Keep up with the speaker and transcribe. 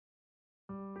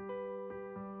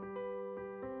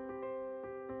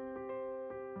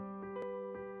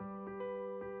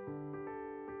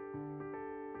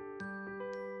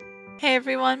Hey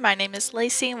everyone, my name is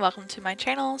Lacey and welcome to my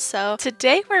channel. So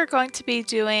today we're going to be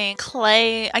doing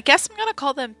clay. I guess I'm going to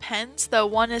call them pens, though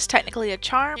one is technically a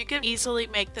charm. You can easily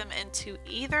make them into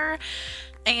either.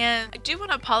 And I do want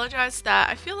to apologize that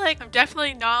I feel like I'm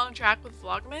definitely not on track with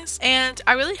Vlogmas, and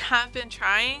I really have been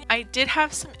trying. I did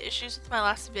have some issues with my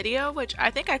last video, which I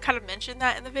think I kind of mentioned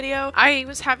that in the video. I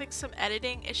was having some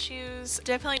editing issues.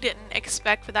 Definitely didn't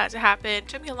expect for that to happen. It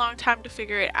took me a long time to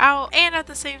figure it out, and at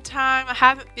the same time I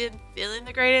haven't been feeling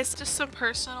the greatest. Just some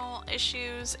personal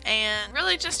issues and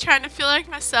really just trying to feel like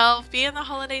myself, be in the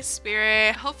holiday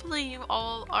spirit. Hopefully you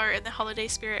all are in the holiday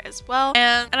spirit as well,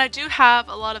 and I do have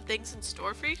a lot of things in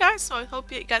store for you guys, so I hope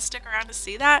you guys stick around to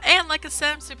see that. And like I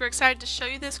said, I'm super excited to show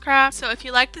you this craft. So if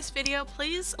you like this video,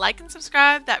 please like and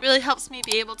subscribe. That really helps me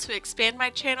be able to expand my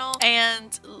channel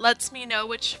and lets me know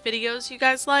which videos you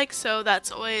guys like, so that's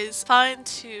always fun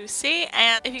to see.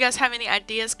 And if you guys have any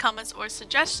ideas, comments, or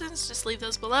suggestions, just leave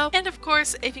those below. And of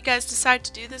course, if you guys decide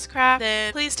to do this craft,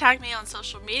 then please tag me on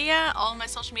social media. All of my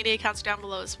social media accounts are down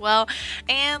below as well.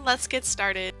 And let's get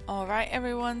started. Alright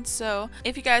everyone, so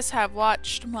if you guys have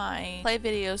watched my clay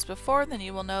videos before, then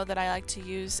you will know that I like to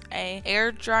use a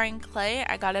air drying clay.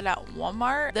 I got it at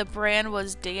Walmart. The brand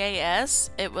was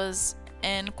DAS. It was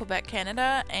in Quebec,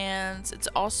 Canada, and it's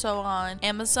also on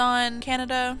Amazon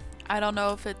Canada. I don't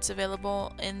know if it's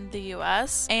available in the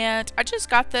US. And I just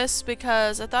got this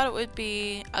because I thought it would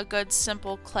be a good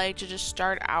simple clay to just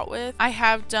start out with. I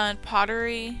have done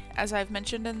pottery, as I've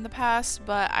mentioned in the past,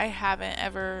 but I haven't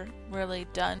ever really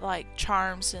done like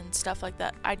charms and stuff like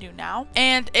that I do now,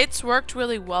 and it's worked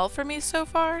really well for me so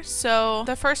far. So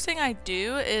the first thing I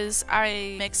do is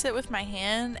I mix it with my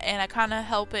hand and I kind of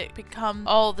help it become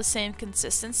all the same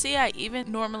consistency. I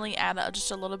even normally add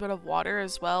just a little bit of water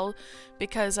as well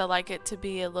because I like it to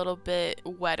be a little bit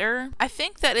wetter. I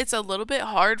think that it's a little bit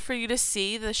hard for you to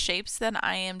see the shapes that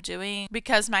I am doing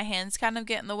because my hands kind of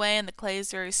get in the way and the clay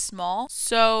is very small.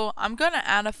 So I'm gonna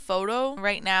add a photo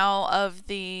right now of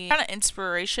the kind of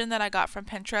inspiration that I got from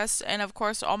Pinterest, and of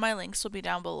course all my links will be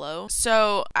down below.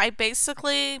 So I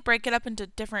basically break it up into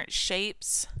different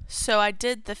shapes. So I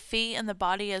did the feet and the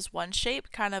body as one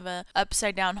shape, kind of a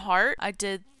upside down heart. I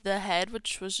did the head,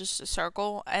 which was just a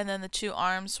circle, and then the two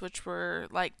arms, which were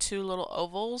like two little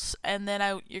ovals, and then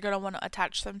you're gonna want to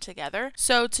attach them together.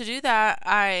 So to do that,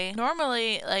 I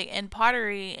normally, like in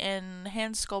pottery and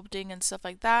hand sculpting and stuff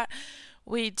like that,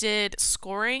 we did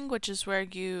scoring, which is where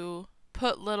you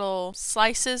put little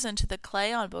slices into the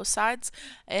clay on both sides.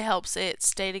 It helps it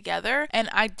stay together, and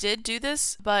I did do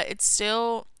this, but it's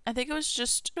still, I think it was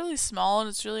just really small and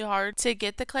it's really hard to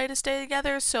get the clay to stay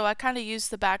together. So I kind of used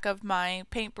the back of my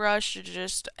paintbrush to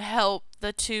just help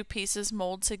the two pieces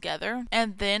mold together,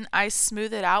 and then I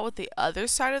smooth it out with the other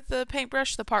side of the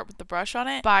paintbrush, the part with the brush on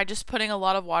it, by just putting a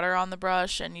lot of water on the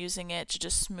brush and using it to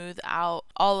just smooth out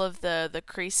all of the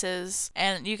creases.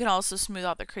 And you can also smooth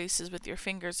out the creases with your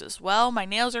fingers as well. My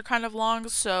nails are kind of long,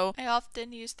 so I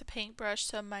often use the paintbrush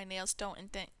so my nails don't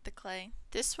indent the clay.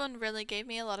 This one really gave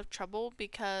me a lot of trouble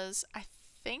because I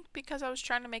think because I was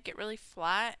trying to make it really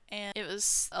flat and it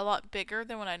was a lot bigger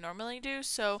than what I normally do.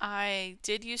 So I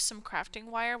did use some crafting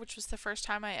wire, which was the first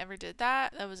time I ever did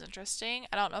that. That was interesting.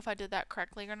 I don't know if I did that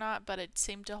correctly or not, but it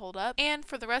seemed to hold up. And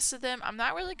for the rest of them, I'm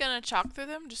not really going to chalk through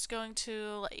them. I'm just going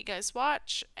to let you guys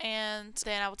watch, and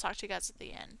then I will talk to you guys at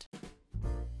the end.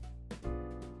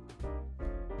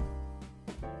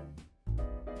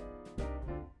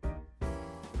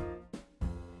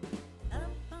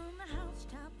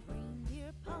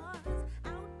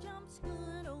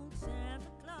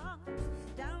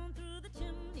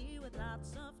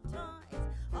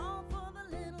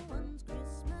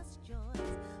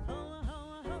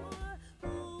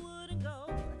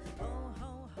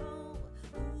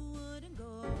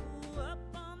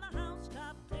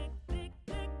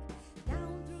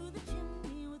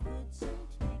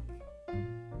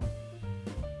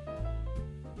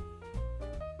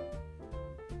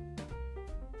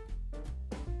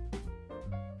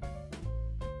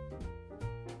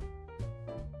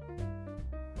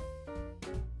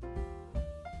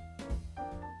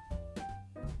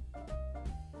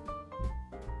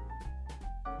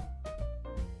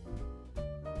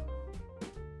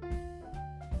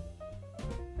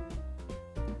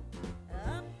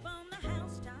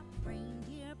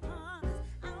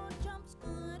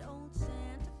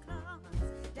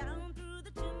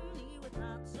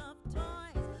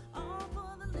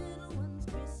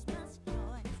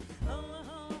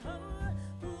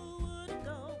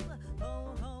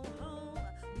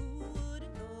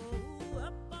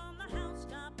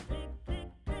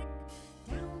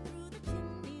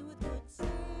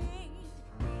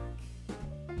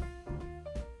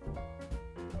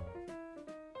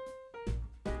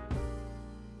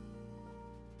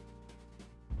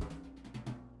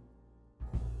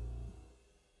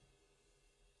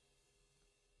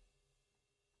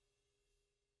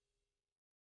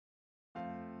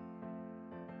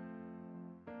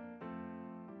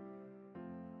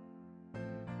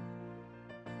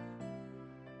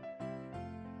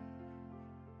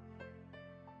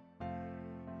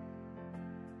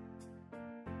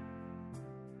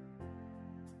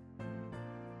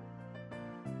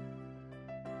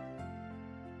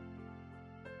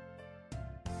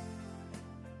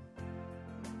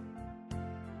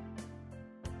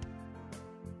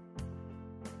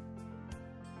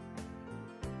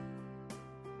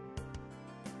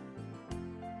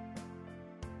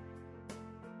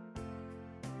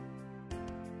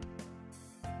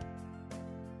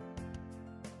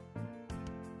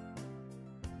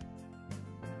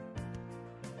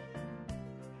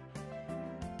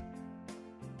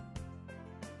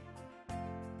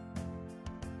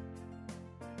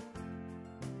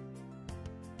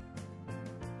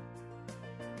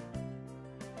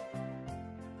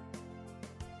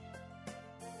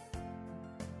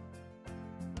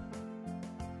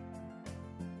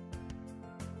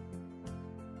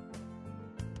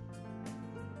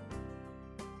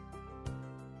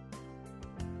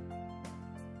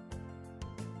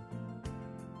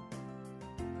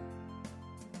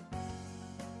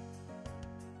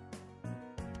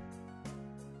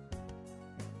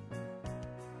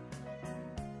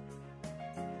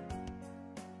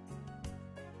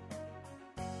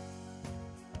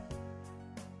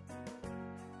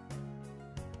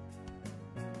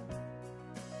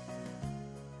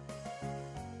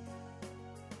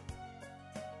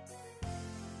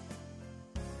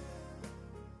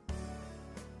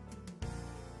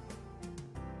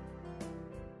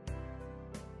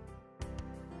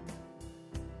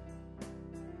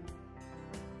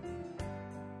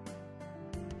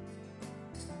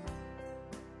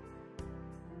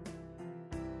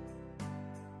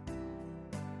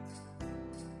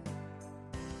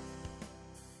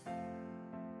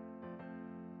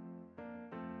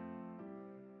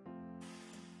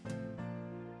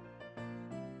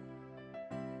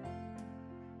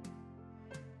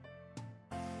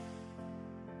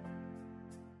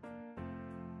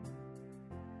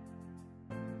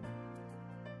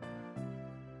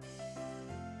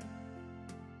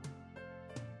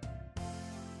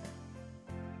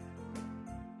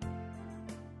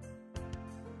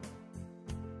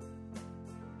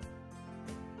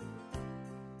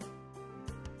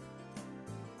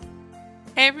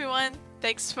 Hey everyone,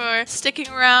 thanks for sticking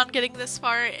around, getting this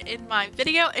far in my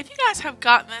video. If you guys have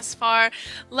gotten this far,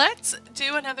 let's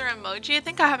do another emoji. I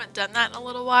think I haven't done that in a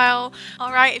little while.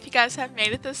 Alright, if you guys have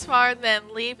made it this far,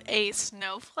 then leave a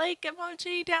snowflake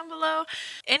emoji down below.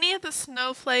 Any of the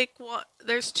snowflake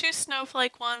there's 2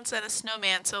 snowflake ones and a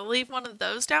snowman, so leave one of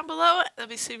those down below. That'll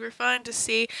be super fun to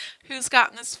see who's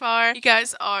gotten this far. You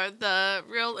guys are the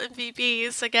real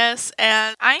MVPs, I guess,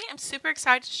 and I am super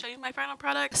excited to show you my final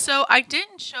product. So I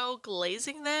didn't show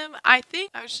glazing them. I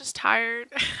think I was just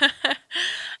tired.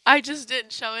 I just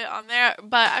didn't show it on there,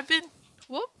 but I've been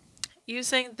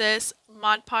using this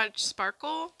Mod Podge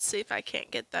sparkle. Let's see if I can't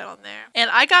get that on there.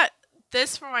 And I got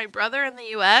this for my brother in the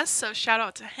US, so shout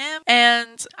out to him.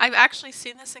 And I've actually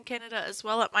seen this in Canada as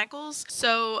well at Michael's.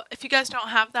 So if you guys don't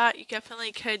have that, you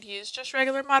definitely could use just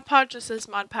regular Mod Podge. This is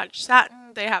Mod Podge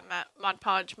Satin. They have Mod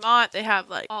Podge Matte. They have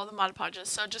like all the Mod Podges.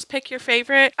 So just pick your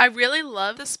favorite. I really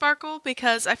love the sparkle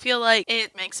because I feel like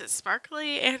it makes it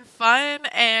sparkly and fun.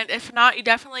 And if not, you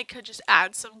definitely could just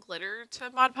add some glitter to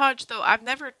Mod Podge, though I've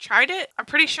never tried it. I'm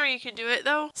pretty sure you can do it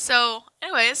though. So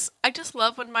anyways, I just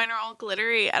love when mine are all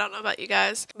glittery. I don't know about you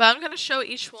guys, but I'm gonna show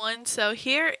each one. So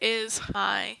here is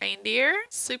my reindeer,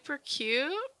 super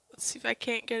cute. Let's see if I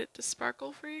can't get it to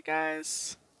sparkle for you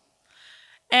guys.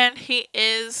 And he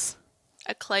is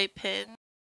a clay pin.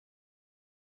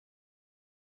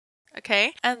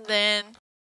 Okay, and then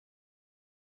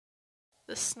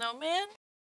the snowman,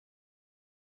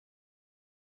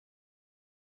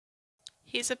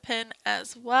 he's a pin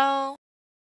as well.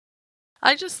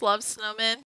 I just love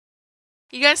snowmen.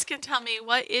 You guys can tell me,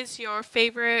 what is your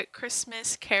favorite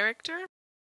Christmas character?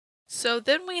 So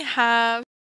then we have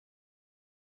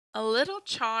a little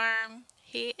charm.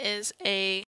 He is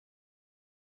a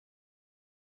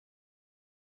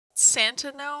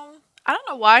Santa gnome. I don't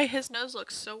know why his nose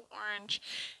looks so orange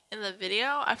in the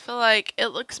video. I feel like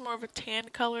it looks more of a tan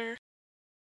color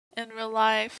in real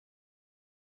life.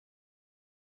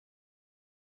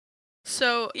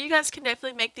 So you guys can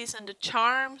definitely make these into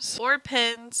charms or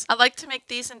pins. I like to make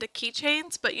these into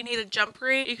keychains, but you need a jump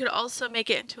ring. You could also make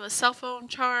it into a cell phone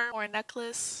charm or a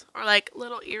necklace or like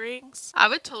little earrings. I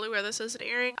would totally wear this as an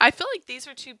earring. I feel like these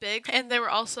are too big and they were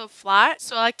also flat,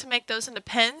 so I like to make those into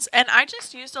pins, and I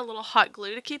just used a little hot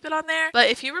glue to keep it on there. But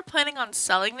if you were planning on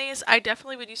selling these, I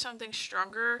definitely would use something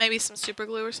stronger, maybe some super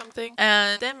glue or something.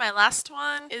 And then my last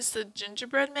one is the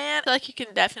gingerbread man. I feel like you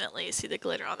can definitely see the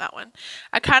glitter on that one.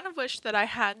 I kind of wish that I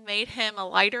had made him a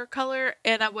lighter color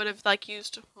and I would have like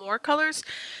used more colors.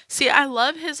 See, I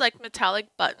love his like metallic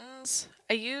buttons.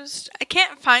 I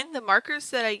can't find the markers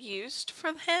that I used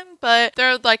for him, but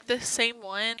they're like the same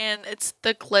one, and it's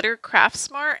the glitter Craft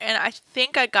Smart, and I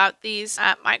think I got these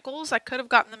at Michael's. I could have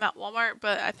gotten them at Walmart,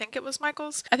 but I think it was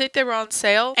Michael's. I think they were on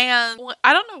sale, and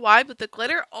I don't know why, but the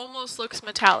glitter almost looks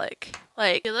metallic.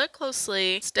 Like, if you look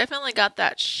closely, it's definitely got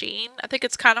that sheen. I think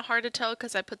it's kind of hard to tell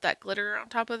because I put that glitter on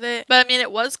top of it. But I mean,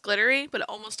 it was glittery, but it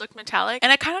almost looked metallic. And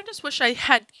I kind of just wish I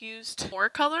had used more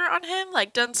color on him,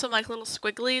 like done some like little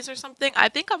squigglies or something. I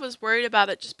think I was worried about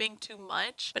it just being too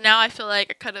much, but now I feel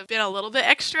like it could have been a little bit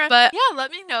extra. But yeah,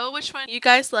 let me know which one you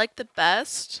guys like the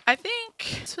best. I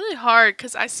think it's really hard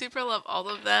because I super love all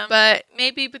of them, but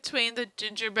maybe between the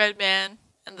gingerbread man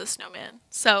and the snowman.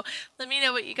 So let me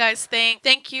know what you guys think.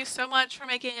 Thank you so much for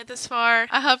making it this far.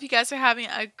 I hope you guys are having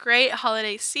a great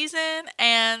holiday season,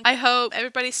 and I hope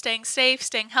everybody's staying safe,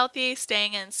 staying healthy,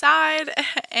 staying inside,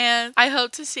 and I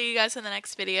hope to see you guys in the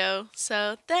next video.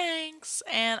 So thanks,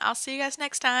 and I'll see you guys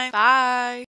next time.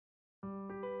 Bye!